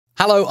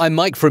Hello, I'm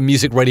Mike from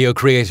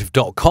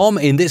musicradiocreative.com.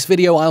 In this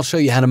video, I'll show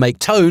you how to make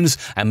tones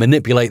and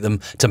manipulate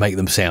them to make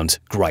them sound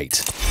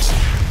great.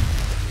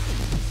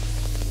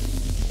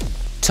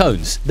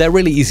 Tones. They're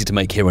really easy to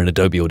make here in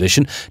Adobe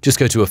Audition. Just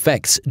go to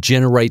Effects,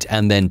 Generate,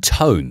 and then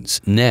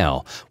Tones.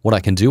 Now, what I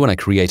can do when I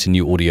create a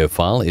new audio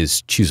file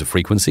is choose a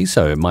frequency.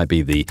 So it might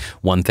be the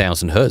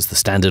 1000 Hertz, the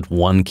standard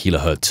 1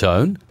 kilohertz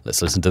tone.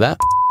 Let's listen to that.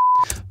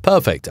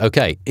 Perfect.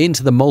 Okay,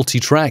 into the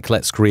multitrack.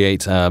 Let's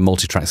create a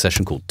multitrack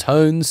session called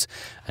Tones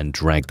and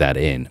drag that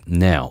in.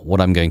 Now, what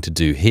I'm going to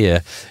do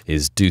here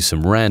is do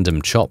some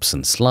random chops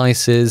and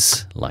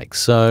slices, like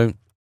so.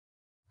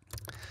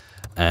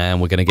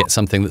 And we're going to get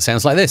something that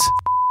sounds like this.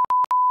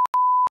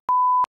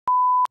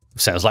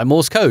 Sounds like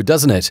Morse code,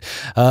 doesn't it?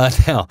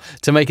 Now,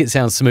 to make it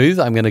sound smooth,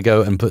 I'm going to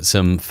go and put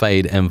some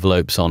fade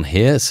envelopes on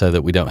here so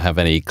that we don't have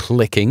any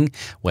clicking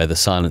where the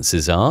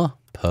silences are.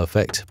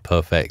 Perfect,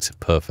 perfect,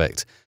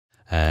 perfect.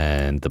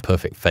 And the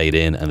perfect fade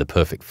in and the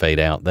perfect fade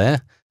out there.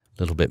 A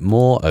little bit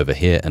more over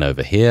here,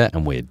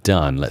 and we're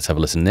done. Let's have a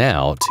listen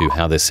now to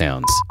how this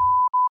sounds.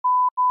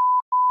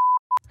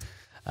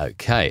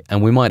 Okay,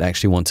 and we might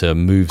actually want to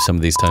move some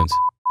of these tones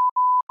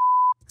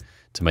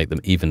to make them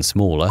even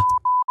smaller.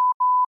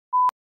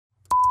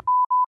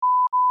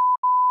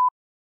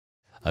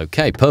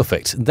 Okay,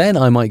 perfect. Then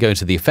I might go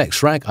to the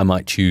effects rack. I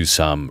might choose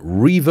some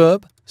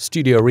reverb,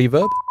 studio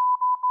reverb.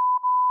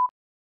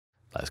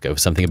 Let's go for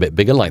something a bit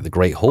bigger like the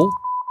Great Hall.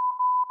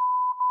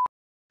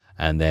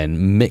 And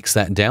then mix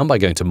that down by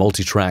going to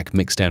multitrack,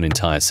 mix down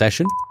entire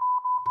session.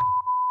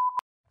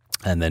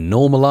 And then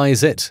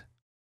normalize it.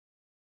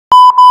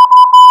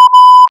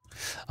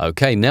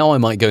 Okay, now I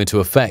might go into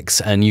effects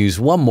and use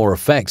one more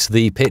effect,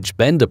 the pitch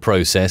bender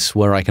process,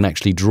 where I can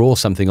actually draw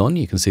something on.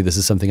 You can see this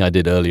is something I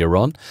did earlier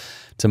on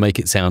to make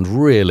it sound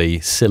really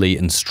silly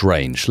and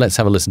strange. Let's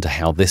have a listen to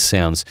how this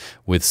sounds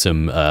with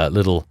some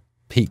little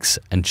peaks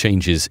and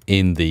changes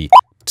in the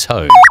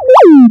tone.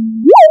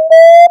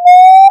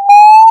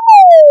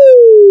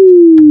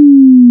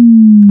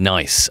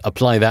 Nice.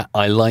 Apply that.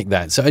 I like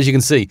that. So as you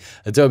can see,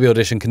 Adobe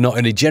Audition can not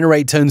only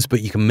generate tones,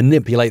 but you can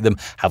manipulate them,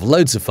 have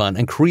loads of fun,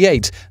 and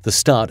create the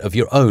start of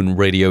your own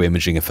radio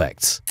imaging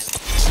effects.